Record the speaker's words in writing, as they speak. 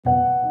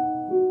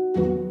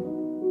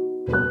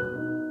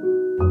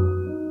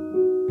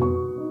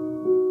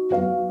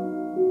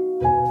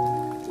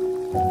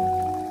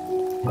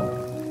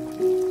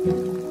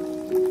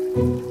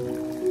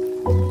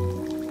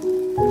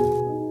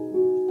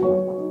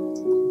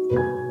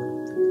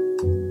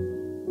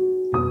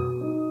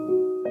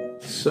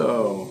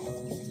So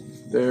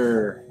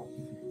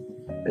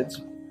it's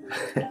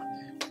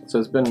so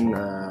it's been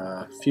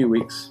a few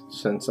weeks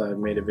since I've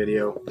made a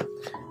video.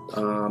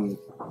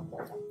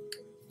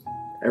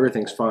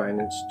 Everything's fine,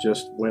 it's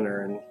just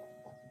winter,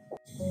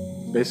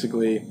 and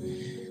basically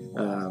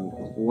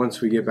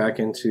once we get back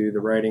into the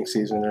riding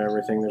season and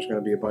everything, there's going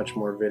to be a bunch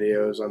more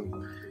videos.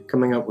 I'm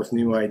coming up with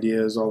new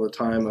ideas all the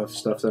time of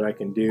stuff that I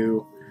can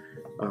do,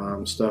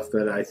 stuff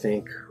that I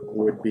think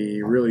would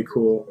be really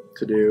cool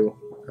to do,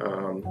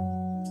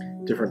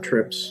 different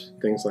trips,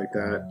 things like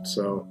that.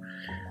 So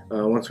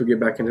once we get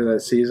back into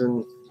that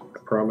season, I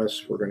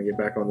promise we're going to get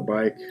back on the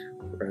bike,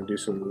 we're going to do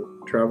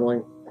some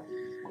traveling,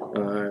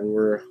 and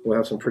we'll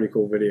have some pretty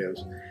cool videos.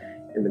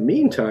 In the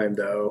meantime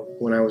though,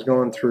 when I was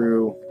going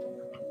through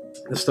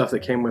the stuff that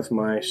came with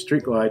my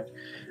Street Glide,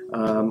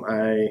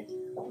 I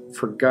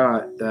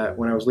forgot that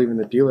when I was leaving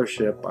the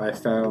dealership I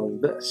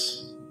found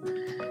this.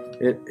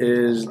 It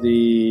is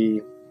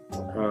the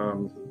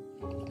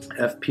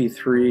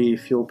FP3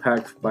 fuel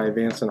pack by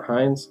Vance &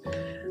 Hines.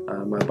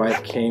 My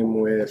bike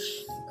came with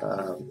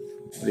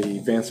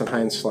the Vance &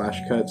 Hines slash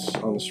cuts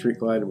on the Street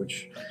Glide,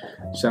 which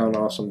sound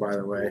awesome, by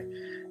the way.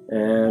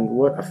 And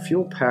what a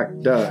fuel pack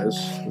does,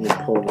 let me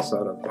pull this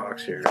out of the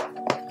box here.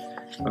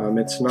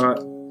 It's not,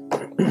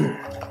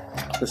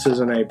 this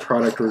isn't a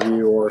product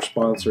review or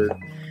sponsored.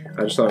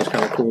 I just thought it was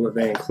kind of cool that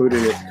they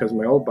included it, because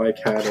my old bike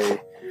had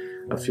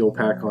a fuel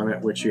pack on it,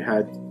 which you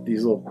had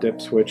these little dip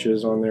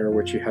switches on there,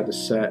 which you had to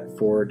set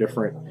for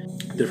different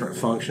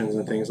functions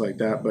and things like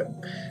that. But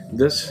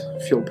this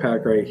fuel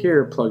pack right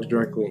here plugs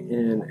directly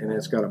in, and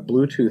it's got a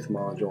Bluetooth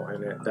module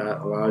in it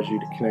that allows you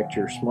to connect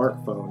your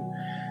smartphone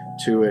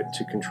to it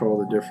to control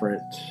the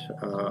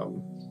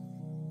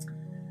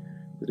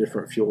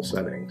different fuel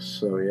settings.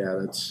 So yeah,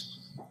 I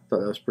thought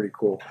that was pretty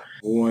cool.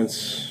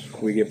 Once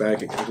we get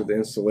back, it comes with the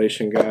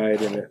installation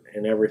guide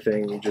and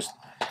everything. You just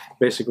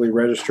basically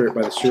register it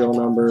by the serial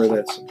number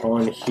that's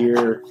on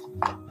here.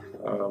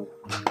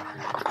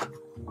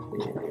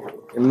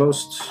 In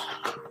most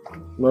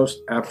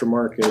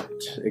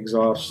aftermarket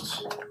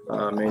exhaust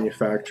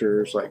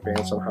manufacturers like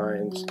Vance &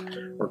 Hines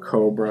or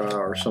Cobra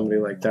or somebody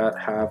like that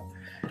have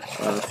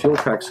fuel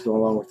packs to go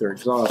along with their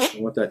exhaust,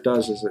 and what that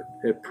does is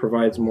it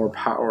provides more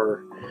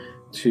power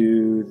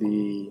to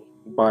the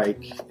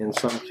bike in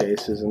some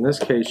cases. In this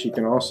case, you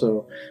can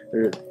also,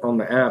 on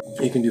the app,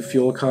 you can do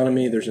fuel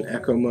economy. There's an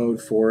eco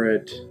mode for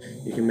it.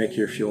 You can make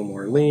your fuel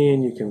more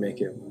lean, you can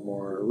make it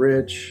more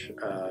rich.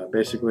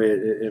 Basically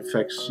it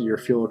affects your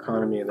fuel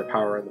economy and the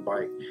power of the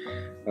bike.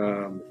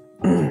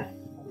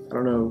 I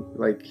don't know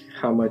like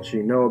how much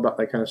you know about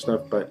that kind of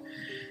stuff, but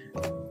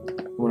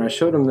when I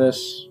showed him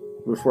this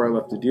before I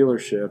left the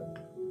dealership,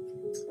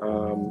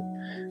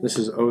 this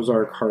is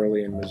Ozark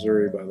Harley in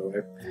Missouri, by the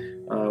way.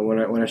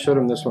 When I showed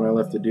them this when I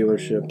left the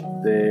dealership,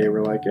 they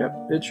were like,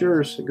 "Yep, it's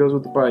yours. It goes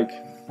with the bike."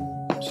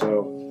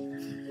 So,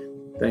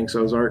 thanks,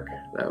 Ozark.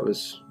 That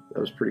was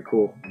pretty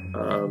cool.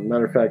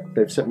 Matter of fact,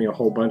 they've sent me a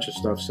whole bunch of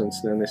stuff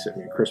since then. They sent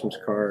me a Christmas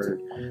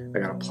card. I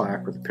got a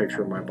plaque with a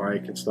picture of my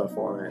bike and stuff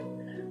on it.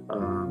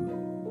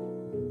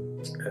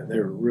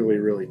 They're really,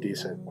 really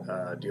decent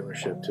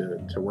dealership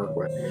to work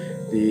with.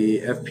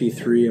 The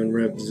FP3 on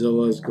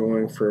RevZilla is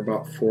going for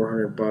about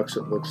 400 bucks,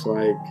 it looks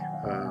like.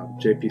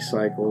 JP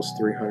Cycles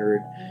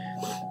 300.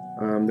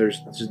 There's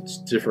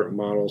just different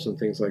models and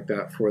things like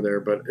that for there,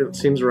 but it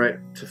seems right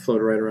to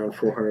float right around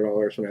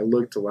 $400. When I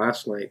looked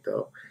last night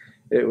though,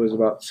 it was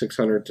about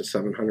 $600 to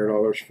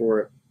 $700 for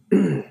it.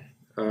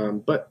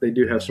 But they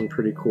do have some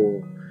pretty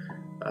cool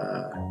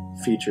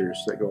features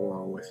that go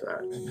along with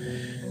that.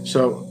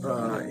 So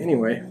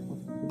anyway,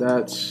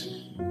 that's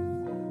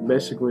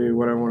basically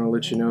what I want to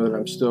let you know, that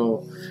I'm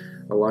still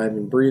alive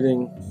and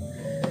breathing.